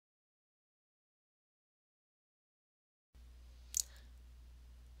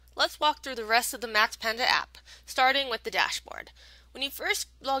let's walk through the rest of the Maxpanda app, starting with the dashboard. When you first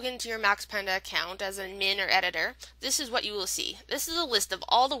log into your Maxpanda account as an admin or editor, this is what you will see. This is a list of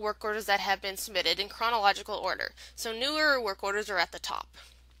all the work orders that have been submitted in chronological order, so newer work orders are at the top.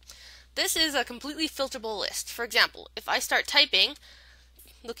 This is a completely filterable list. For example, if I start typing,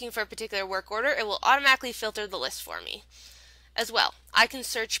 looking for a particular work order, it will automatically filter the list for me. As well, I can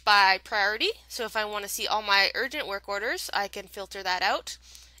search by priority, so if I want to see all my urgent work orders, I can filter that out.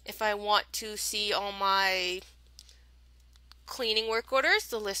 If I want to see all my cleaning work orders,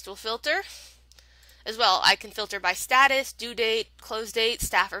 the list will filter. As well, I can filter by status, due date, close date,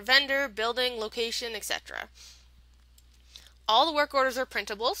 staff or vendor, building, location, etc. All the work orders are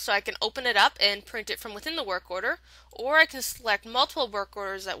printable, so I can open it up and print it from within the work order, or I can select multiple work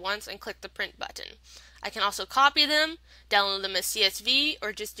orders at once and click the print button. I can also copy them, download them as CSV,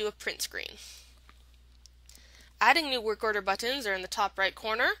 or just do a print screen. Adding new work order buttons are in the top right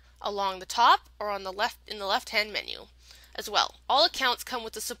corner, along the top, or on the left in the left-hand menu. As well, all accounts come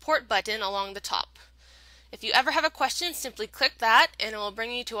with the support button along the top. If you ever have a question, simply click that and it will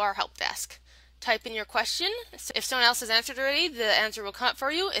bring you to our help desk. Type in your question. If someone else has answered already, the answer will come up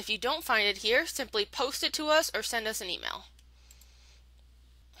for you. If you don't find it here, simply post it to us or send us an email.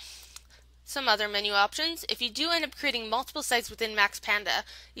 Some other menu options. If you do end up creating multiple sites within Maxpanda,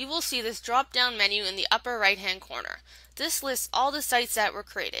 you will see this drop-down menu in the upper right-hand corner. This lists all the sites that were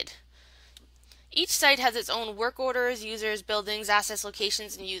created. Each site has its own work orders, users, buildings, assets,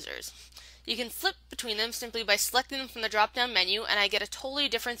 locations, and users. You can flip between them simply by selecting them from the drop-down menu, and I get a totally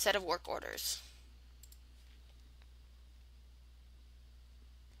different set of work orders.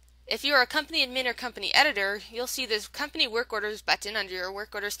 If you are a company admin or company editor, you'll see this Company Work Orders button under your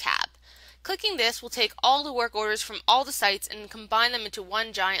Work Orders tab. Clicking this will take all the work orders from all the sites and combine them into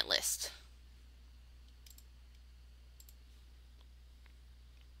one giant list.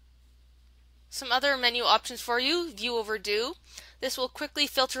 Some other menu options for you: View Overdue. This will quickly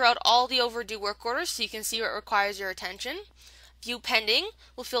filter out all the overdue work orders so you can see what requires your attention. View Pending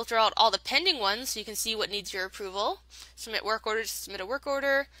will filter out all the pending ones so you can see what needs your approval. Submit Work Orders to submit a work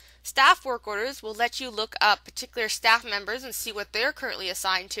order. Staff Work Orders will let you look up particular staff members and see what they're currently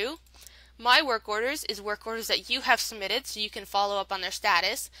assigned to. My Work Orders is work orders that you have submitted so you can follow up on their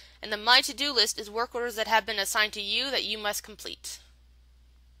status. And the My To-Do List is work orders that have been assigned to you that you must complete.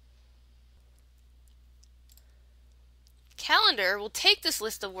 Calendar will take this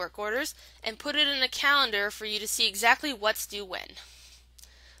list of work orders and put it in a calendar for you to see exactly what's due when.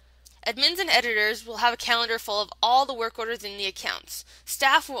 Admins and editors will have a calendar full of all the work orders in the accounts.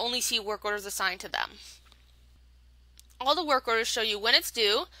 Staff will only see work orders assigned to them. All the work orders show you when it's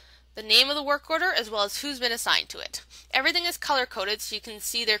due, the name of the work order, as well as who's been assigned to it. Everything is color-coded so you can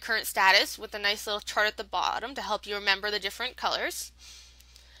see their current status with a nice little chart at the bottom to help you remember the different colors.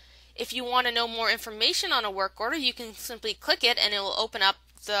 If you want to know more information on a work order, you can simply click it and it will open up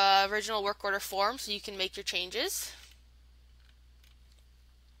the original work order form so you can make your changes.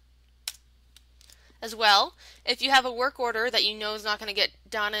 As well, if you have a work order that you know is not going to get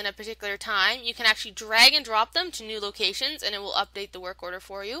done in a particular time, you can actually drag and drop them to new locations and it will update the work order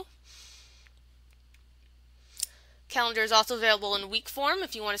for you. Calendar is also available in week form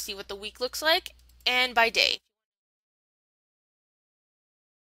if you want to see what the week looks like, and by day.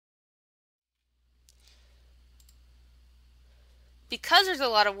 Because there's a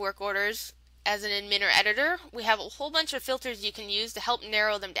lot of work orders, as an admin or editor, we have a whole bunch of filters you can use to help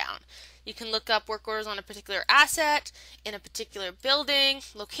narrow them down. You can look up work orders on a particular asset, in a particular building,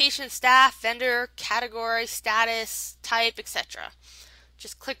 location, staff, vendor, category, status, type, etc.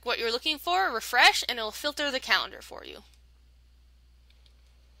 Just click what you're looking for, refresh, and it will filter the calendar for you.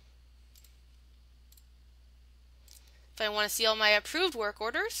 If I want to see all my approved work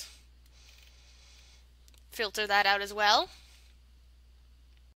orders, filter that out as well.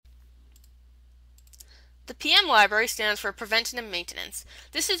 The PM library stands for Preventative Maintenance.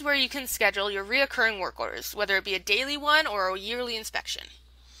 This is where you can schedule your reoccurring work orders, whether it be a daily one or a yearly inspection.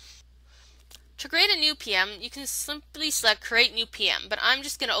 To create a new PM, you can simply select Create New PM, but I'm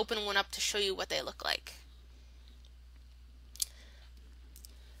just going to open one up to show you what they look like.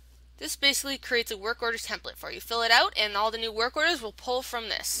 This basically creates a work order template for you. Fill it out and all the new work orders will pull from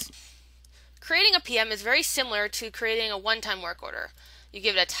this. Creating a PM is very similar to creating a one-time work order. You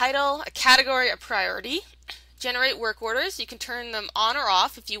give it a title, a category, a priority. Generate work orders. You can turn them on or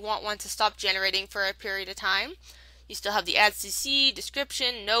off if you want one to stop generating for a period of time. You still have the Add CC,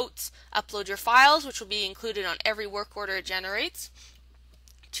 description, notes, upload your files, which will be included on every work order it generates.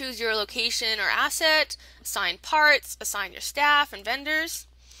 Choose your location or asset, assign parts, assign your staff and vendors.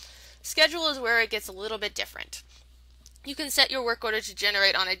 Schedule is where it gets a little bit different. You can set your work order to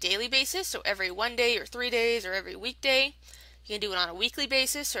generate on a daily basis, so every 1 day or 3 days or every weekday. You can do it on a weekly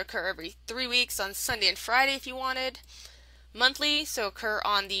basis, so occur every 3 weeks on Sunday and Friday if you wanted. Monthly, so occur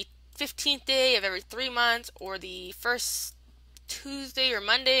on the 15th day of every 3 months or the first Tuesday or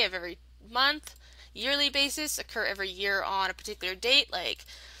Monday of every month. Yearly basis, occur every year on a particular date like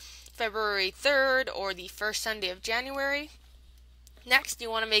February 3rd or the first Sunday of January. Next, you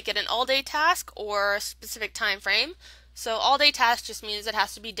want to make it an all-day task or a specific time frame. So all-day task just means it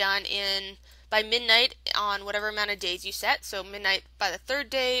has to be done by midnight on whatever amount of days you set. So midnight by the 3rd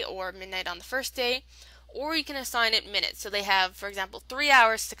day or midnight on the 1st day. Or you can assign it minutes. So they have, for example, 3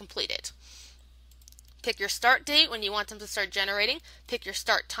 hours to complete it. Pick your start date when you want them to start generating. Pick your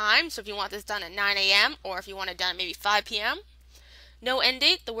start time. So if you want this done at 9 a.m. or if you want it done at maybe 5 p.m. No end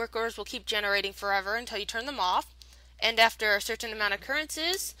date. The work orders will keep generating forever until you turn them off. And after a certain amount of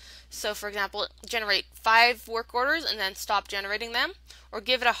occurrences, so for example, generate 5 work orders and then stop generating them, or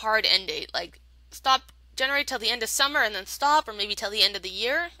give it a hard end date, like generate till the end of summer and then stop, or maybe till the end of the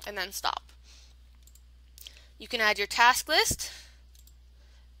year and then stop. You can add your task list,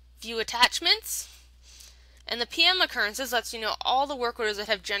 view attachments, and the PM occurrences lets you know all the work orders that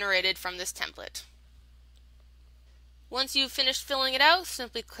have generated from this template. Once you've finished filling it out,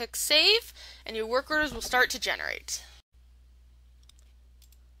 simply click Save, and your work orders will start to generate.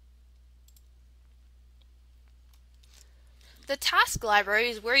 The task library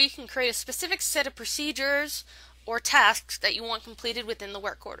is where you can create a specific set of procedures or tasks that you want completed within the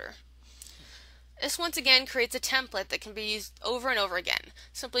work order. This once again creates a template that can be used over and over again.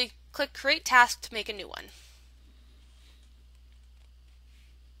 Simply click Create Task to make a new one.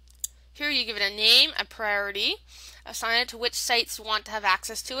 Here you give it a name, a priority, assign it to which sites you want to have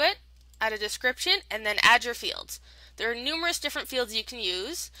access to it, add a description, and then add your fields. There are numerous different fields you can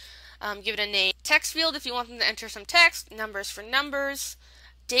use. Give it a name. Text field if you want them to enter some text, numbers for numbers,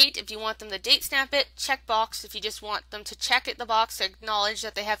 date if you want them to date stamp it, checkbox if you just want them to check the box to acknowledge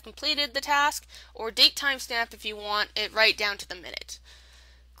that they have completed the task, or date timestamp if you want it right down to the minute.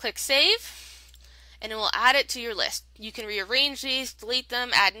 Click Save, and it will add it to your list. You can rearrange these, delete them,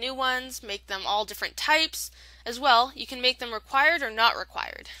 add new ones, make them all different types. As well, you can make them required or not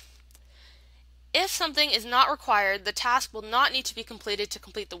required. If something is not required, the task will not need to be completed to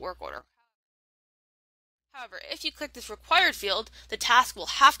complete the work order. However, if you click this required field, the task will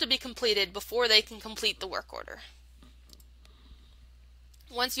have to be completed before they can complete the work order.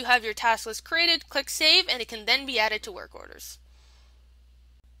 Once you have your task list created, click Save, and it can then be added to work orders.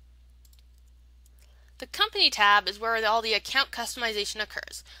 The Company tab is where all the account customization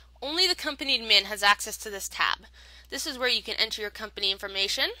occurs. Only the company admin has access to this tab. This is where you can enter your company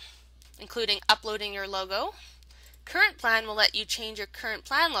information, including uploading your logo. Current plan will let you change your current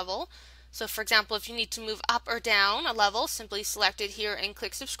plan level. So for example, if you need to move up or down a level, simply select it here and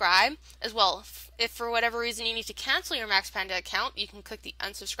click subscribe. As well, if for whatever reason you need to cancel your Maxpanda account, you can click the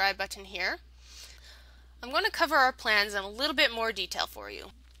unsubscribe button here. I'm going to cover our plans in a little bit more detail for you.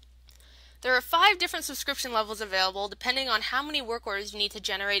 There are 5 different subscription levels available depending on how many work orders you need to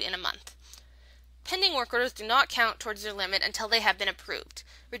generate in a month. Pending work orders do not count towards your limit until they have been approved.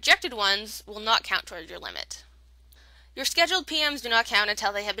 Rejected ones will not count towards your limit. Your scheduled PMs do not count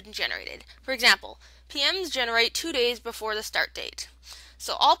until they have been generated. For example, PMs generate 2 days before the start date.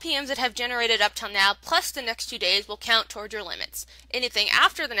 So all PMs that have generated up till now plus the next 2 days will count toward your limits. Anything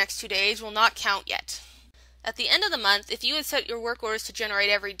after the next 2 days will not count yet. At the end of the month, if you had set your work orders to generate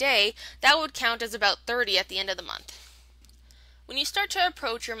every day, that would count as about 30 at the end of the month. When you start to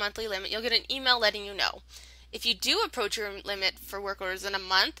approach your monthly limit, you'll get an email letting you know. If you do approach your limit for work orders in a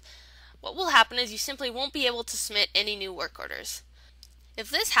month, what will happen is you simply won't be able to submit any new work orders.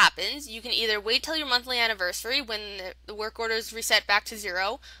 If this happens, you can either wait till your monthly anniversary when the work orders reset back to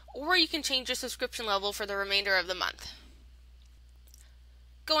 0, or you can change your subscription level for the remainder of the month.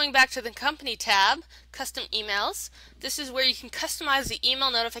 Going back to the Company tab, Custom Emails, this is where you can customize the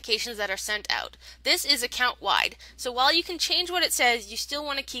email notifications that are sent out. This is account-wide, so while you can change what it says, you still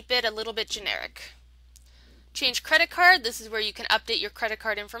want to keep it a little bit generic. Change credit card, this is where you can update your credit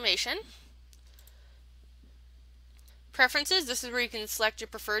card information. Preferences, this is where you can select your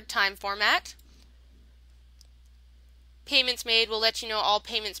preferred time format. Payments made will let you know all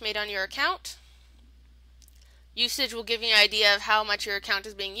payments made on your account. Usage will give you an idea of how much your account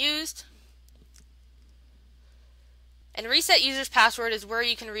is being used. And Reset User's Password is where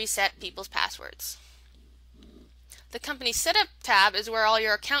you can reset people's passwords. The Company Setup tab is where all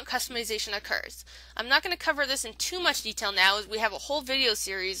your account customization occurs. I'm not going to cover this in too much detail now as we have a whole video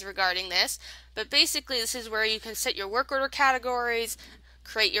series regarding this, but basically this is where you can set your work order categories,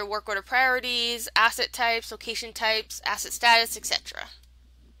 create your work order priorities, asset types, location types, asset status, etc.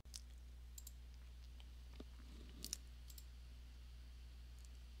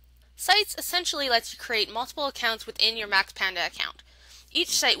 Sites essentially lets you create multiple accounts within your Maxpanda account.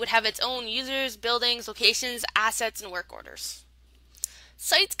 Each site would have its own users, buildings, locations, assets, and work orders.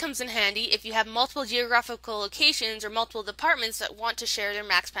 Sites comes in handy if you have multiple geographical locations or multiple departments that want to share their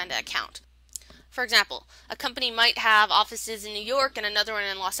Maxpanda account. For example, a company might have offices in New York and another one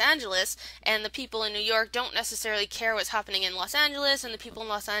in Los Angeles, and the people in New York don't necessarily care what's happening in Los Angeles, and the people in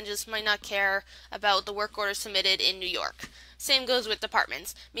Los Angeles might not care about the work order submitted in New York. Same goes with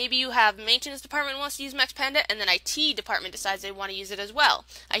departments. Maybe you have maintenance department wants to use Maxpanda, and then IT department decides they want to use it as well.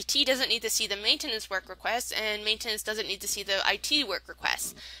 IT doesn't need to see the maintenance work requests, and maintenance doesn't need to see the IT work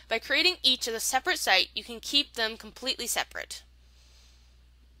requests. By creating each as a separate site, you can keep them completely separate.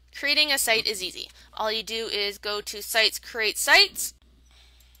 Creating a site is easy. All you do is go to Sites, Create Sites,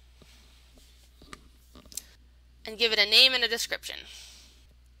 and give it a name and a description.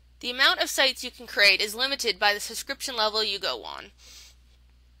 The amount of sites you can create is limited by the subscription level you go on.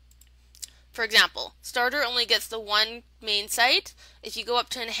 For example, Starter only gets the one main site. If you go up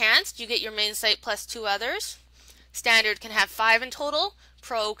to Enhanced, you get your main site plus 2 others. Standard can have 5 in total,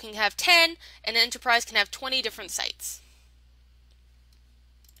 Pro can have 10, and Enterprise can have 20 different sites.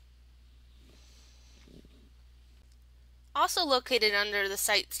 Also located under the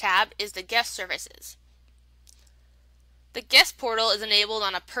Sites tab is the Guest Services. The Guest portal is enabled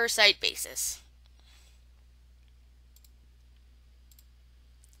on a per-site basis.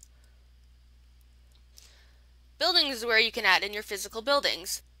 Buildings is where you can add in your physical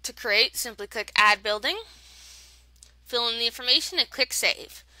buildings. To create, simply click Add Building, fill in the information, and click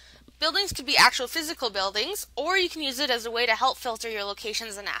Save. Buildings could be actual physical buildings, or you can use it as a way to help filter your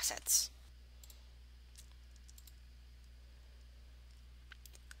locations and assets.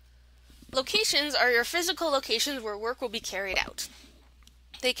 Locations are your physical locations where work will be carried out.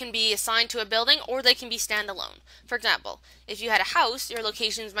 They can be assigned to a building or they can be standalone. For example, if you had a house, your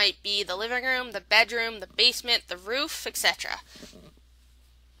locations might be the living room, the bedroom, the basement, the roof, etc.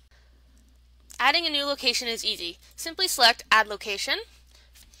 Adding a new location is easy. Simply select Add Location,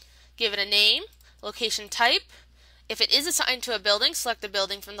 give it a name, location type. If it is assigned to a building, select the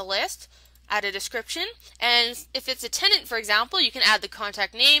building from the list. Add a description, and if it's a tenant, for example, you can add the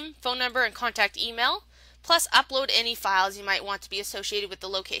contact name, phone number, and contact email, plus upload any files you might want to be associated with the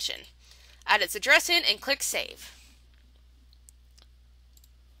location. Add its address in and click Save.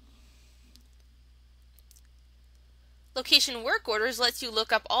 Location work orders lets you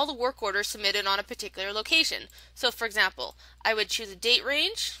look up all the work orders submitted on a particular location. So for example, I would choose a date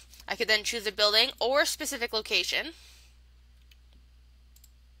range, I could then choose a building or a specific location.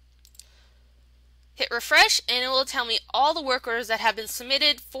 Hit refresh and it will tell me all the work orders that have been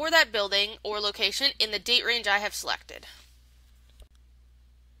submitted for that building or location in the date range I have selected.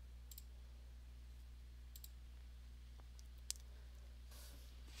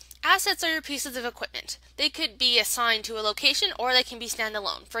 Assets are your pieces of equipment. They could be assigned to a location or they can be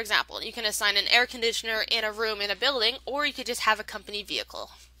standalone. For example, you can assign an air conditioner in a room in a building, or you could just have a company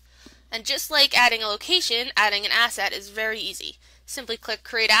vehicle. And just like adding a location, adding an asset is very easy. Simply click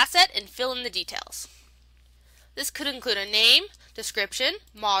Create Asset and fill in the details. This could include a name, description,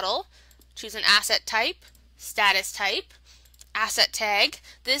 model, choose an asset type, status type, asset tag.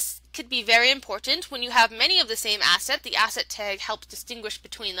 This could be very important. When you have many of the same asset, the asset tag helps distinguish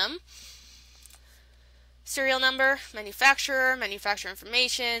between them. Serial number, manufacturer, manufacturer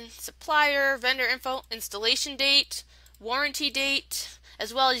information, supplier, vendor info, installation date, warranty date,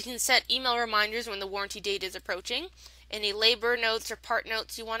 as well as you can set email reminders when the warranty date is approaching. Any labor notes or part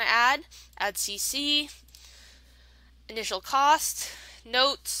notes you want to add CC, initial cost,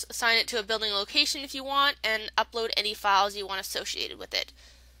 notes, assign it to a building location if you want, and upload any files you want associated with it.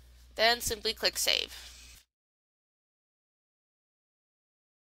 Then simply click Save.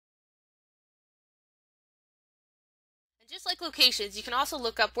 And just like locations, you can also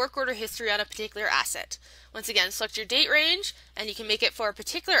look up work order history on a particular asset. Once again, select your date range, and you can make it for a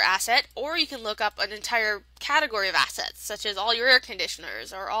particular asset, or you can look up an entire category of assets, such as all your air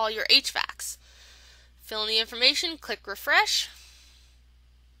conditioners or all your HVACs. Fill in the information, click Refresh,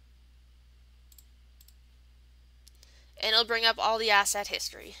 and it'll bring up all the asset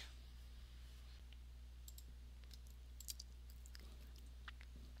history.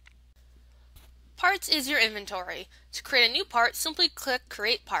 Parts is your inventory. To create a new part, simply click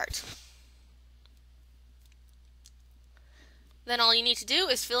Create Part. Then all you need to do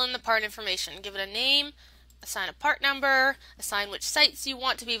is fill in the part information. Give it a name, assign a part number, assign which sites you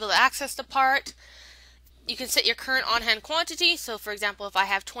want to be able to access the part. You can set your current on-hand quantity. So for example, if I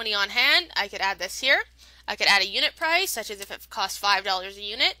have 20 on hand, I could add this here. I could add a unit price, such as if it costs $5 a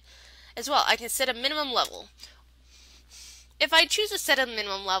unit. As well, I can set a minimum level. If I choose to set a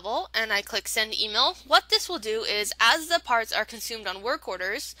minimum level and I click send email, what this will do is as the parts are consumed on work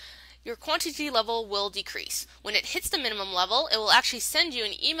orders, your quantity level will decrease. When it hits the minimum level, it will actually send you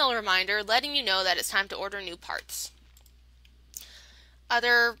an email reminder letting you know that it's time to order new parts.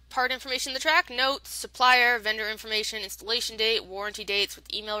 Other part information in the track: notes, supplier, vendor information, installation date, warranty dates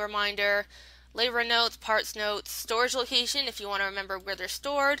with email reminder, labor notes, parts notes, storage location if you want to remember where they're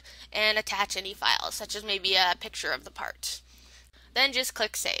stored, and attach any files, such as maybe a picture of the part. Then just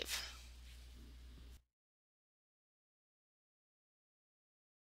click Save.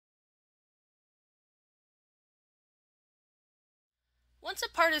 Once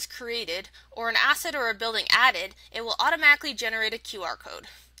a part is created, or an asset or a building added, it will automatically generate a QR code.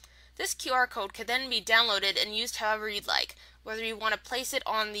 This QR code can then be downloaded and used however you'd like, whether you want to place it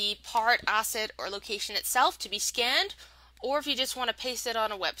on the part, asset, or location itself to be scanned, or if you just want to paste it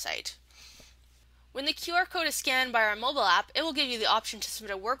on a website. When the QR code is scanned by our mobile app, it will give you the option to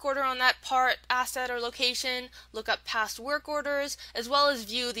submit a work order on that part, asset, or location, look up past work orders, as well as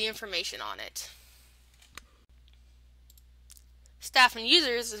view the information on it. Staff and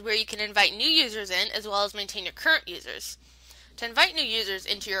users is where you can invite new users in as well as maintain your current users. To invite new users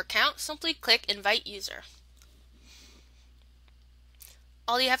into your account, simply click Invite User.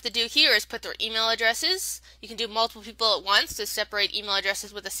 All you have to do here is put their email addresses. You can do multiple people at once to separate email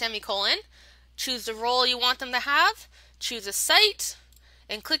addresses with a semicolon. Choose the role you want them to have, choose a site,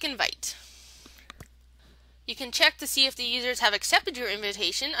 and click Invite. You can check to see if the users have accepted your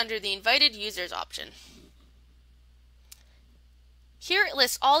invitation under the Invited Users option. Here it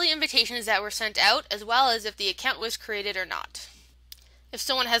lists all the invitations that were sent out, as well as if the account was created or not. If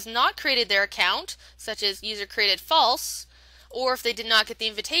someone has not created their account, such as user created false, or if they did not get the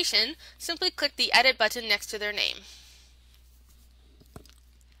invitation, simply click the Edit button next to their name.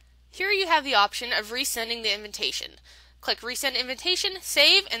 Here you have the option of resending the invitation. Click Resend Invitation,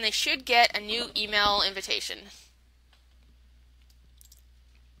 save, and they should get a new email invitation.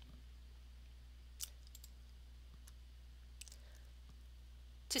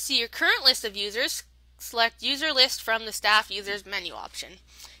 To see your current list of users, select User List from the Staff Users menu option.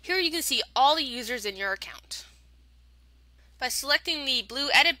 Here you can see all the users in your account. By selecting the blue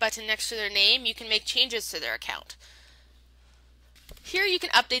Edit button next to their name, you can make changes to their account. Here you can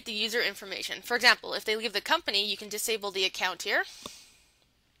update the user information. For example, if they leave the company, you can disable the account here.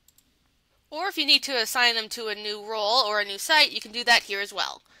 Or if you need to assign them to a new role or a new site, you can do that here as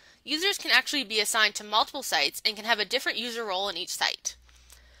well. Users can actually be assigned to multiple sites and can have a different user role in each site.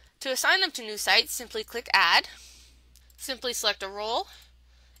 To assign them to new sites, simply click Add. Simply select a role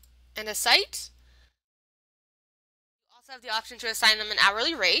and a site. You also have the option to assign them an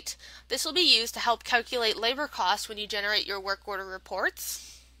hourly rate. This will be used to help calculate labor costs when you generate your work order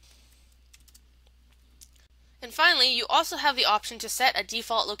reports. And finally, you also have the option to set a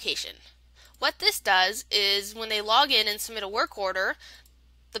default location. What this does is when they log in and submit a work order,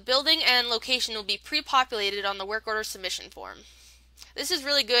 the building and location will be pre-populated on the work order submission form. This is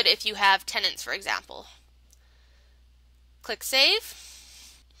really good if you have tenants, for example. Click Save,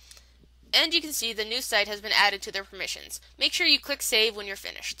 and you can see the new site has been added to their permissions. Make sure you click Save when you're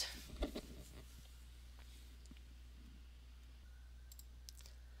finished.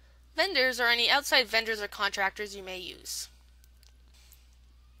 Vendors or any outside vendors or contractors you may use.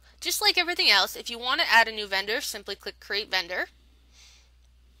 Just like everything else, if you want to add a new vendor, simply click Create Vendor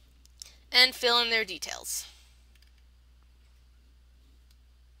and fill in their details.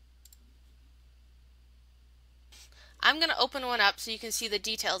 I'm going to open one up so you can see the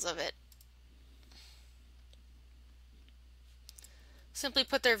details of it. Simply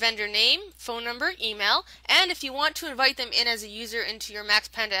put their vendor name, phone number, email, and if you want to invite them in as a user into your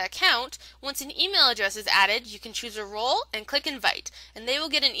Maxpanda account, once an email address is added, you can choose a role and click Invite, and they will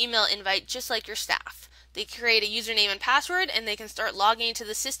get an email invite just like your staff. They create a username and password, and they can start logging into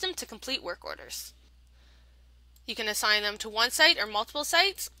the system to complete work orders. You can assign them to one site or multiple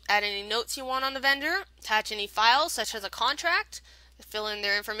sites, add any notes you want on the vendor, attach any files such as a contract, fill in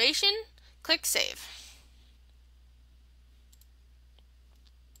their information, click Save.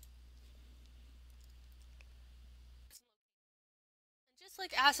 Just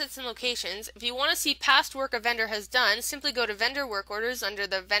like assets and locations, if you want to see past work a vendor has done, simply go to Vendor Work Orders under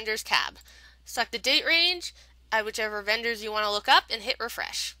the Vendors tab. Select the date range, add whichever vendors you want to look up, and hit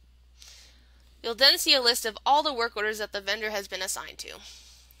Refresh. You'll then see a list of all the work orders that the vendor has been assigned to.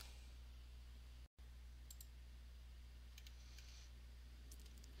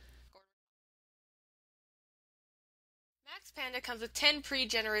 Maxpanda comes with 10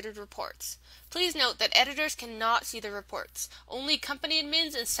 pre-generated reports. Please note that editors cannot see the reports. Only company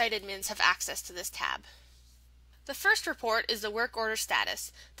admins and site admins have access to this tab. The first report is the work order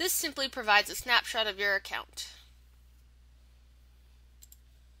status. This simply provides a snapshot of your account.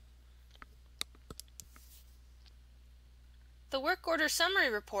 The work order summary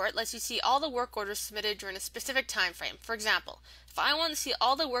report lets you see all the work orders submitted during a specific time frame. For example, if I want to see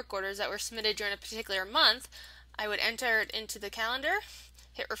all the work orders that were submitted during a particular month, I would enter it into the calendar,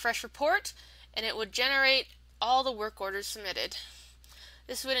 hit refresh report, and it would generate all the work orders submitted.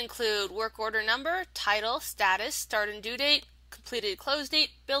 This would include work order number, title, status, start and due date, completed close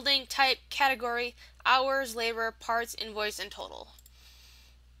date, building, type, category, hours, labor, parts, invoice, and total.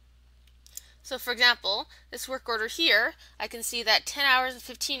 So for example, this work order here, I can see that 10 hours and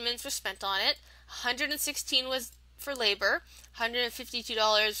 15 minutes were spent on it, 116 was for labor,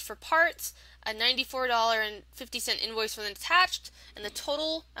 $152 for parts, a $94.50 invoice was attached, and the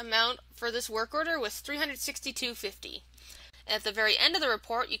total amount for this work order was $362.50. And at the very end of the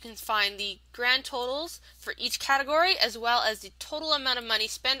report, you can find the grand totals for each category, as well as the total amount of money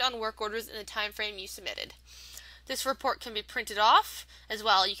spent on work orders in the time frame you submitted. This report can be printed off as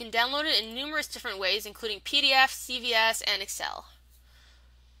well. You can download it in numerous different ways, including PDF, CVS, and Excel.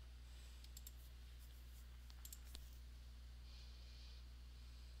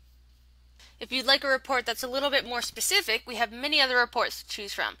 If you'd like a report that's a little bit more specific, we have many other reports to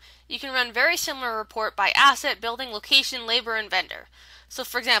choose from. You can run very similar report by asset, building, location, labor, and vendor. So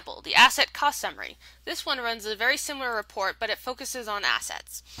for example, the asset cost summary. This one runs a very similar report, but it focuses on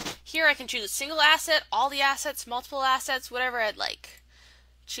assets. Here I can choose a single asset, all the assets, multiple assets, whatever I'd like.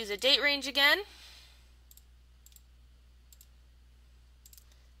 Choose a date range again,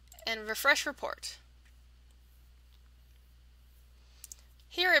 and refresh report.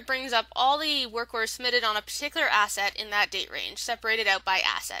 Here it brings up all the work orders submitted on a particular asset in that date range, separated out by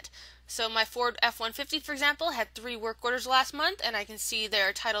asset. So my Ford F-150, for example, had 3 work orders last month, and I can see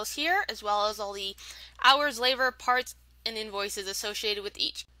their titles here, as well as all the hours, labor, parts, and invoices associated with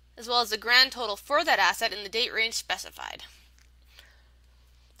each, as well as the grand total for that asset in the date range specified.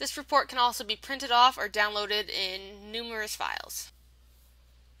 This report can also be printed off or downloaded in numerous files.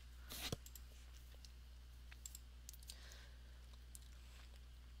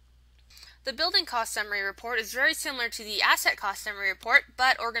 The building cost summary report is very similar to the asset cost summary report,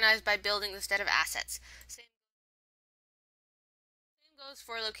 but organized by buildings instead of assets. Same goes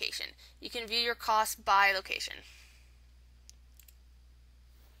for location. You can view your costs by location.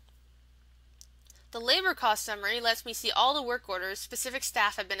 The labor cost summary lets me see all the work orders specific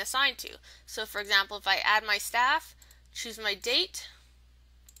staff have been assigned to. So for example, if I add my staff, choose my date,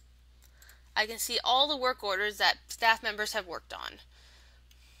 I can see all the work orders that staff members have worked on.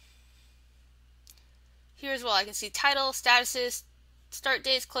 Here as well, I can see title, statuses, start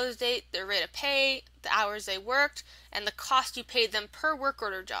dates, close date, their rate of pay, the hours they worked, and the cost you paid them per work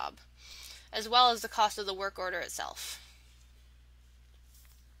order job, as well as the cost of the work order itself.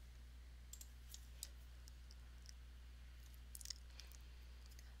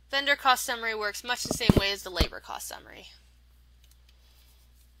 Vendor cost summary works much the same way as the labor cost summary.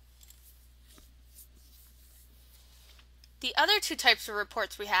 The other 2 types of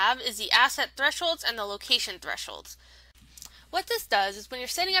reports we have is the asset thresholds and the location thresholds. What this does is when you're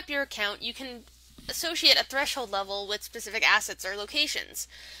setting up your account, you can associate a threshold level with specific assets or locations.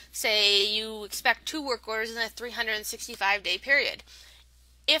 Say you expect 2 work orders in a 365-day period.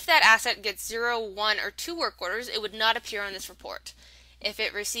 If that asset gets 0, 1, or 2 work orders, it would not appear on this report. If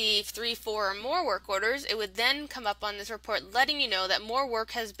it received 3, 4, or more work orders, it would then come up on this report letting you know that more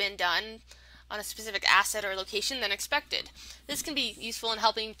work has been done on a specific asset or location than expected. This can be useful in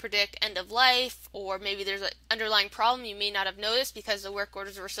helping predict end of life, or maybe there's an underlying problem you may not have noticed because the work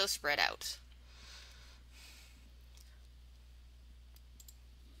orders were so spread out.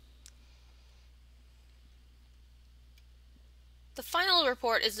 The final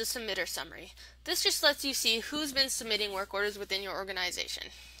report is the submitter summary. This just lets you see who's been submitting work orders within your organization.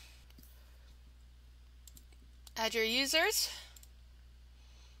 Add your users.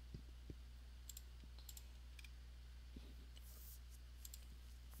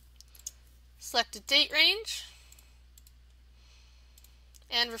 Select a date range,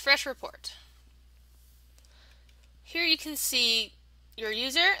 and refresh report. Here you can see your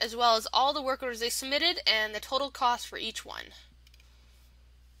user as well as all the work orders they submitted and the total cost for each one.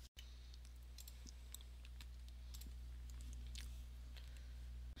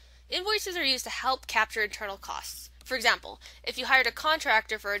 Invoices are used to help capture internal costs. For example, if you hired a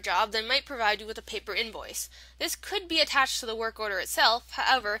contractor for a job, they might provide you with a paper invoice. This could be attached to the work order itself,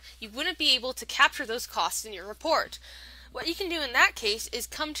 however, you wouldn't be able to capture those costs in your report. What you can do in that case is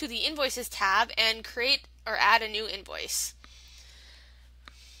come to the Invoices tab and create or add a new invoice.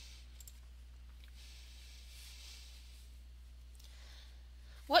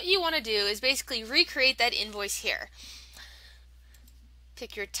 What you want to do is basically recreate that invoice here.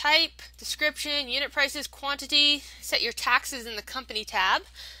 Pick your type, description, unit prices, quantity, set your taxes in the company tab,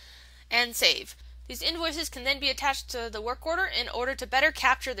 and save. These invoices can then be attached to the work order in order to better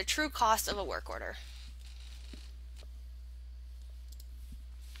capture the true cost of a work order.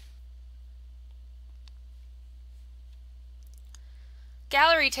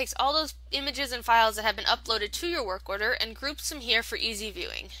 Gallery takes all those images and files that have been uploaded to your work order and groups them here for easy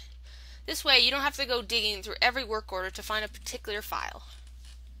viewing. This way you don't have to go digging through every work order to find a particular file.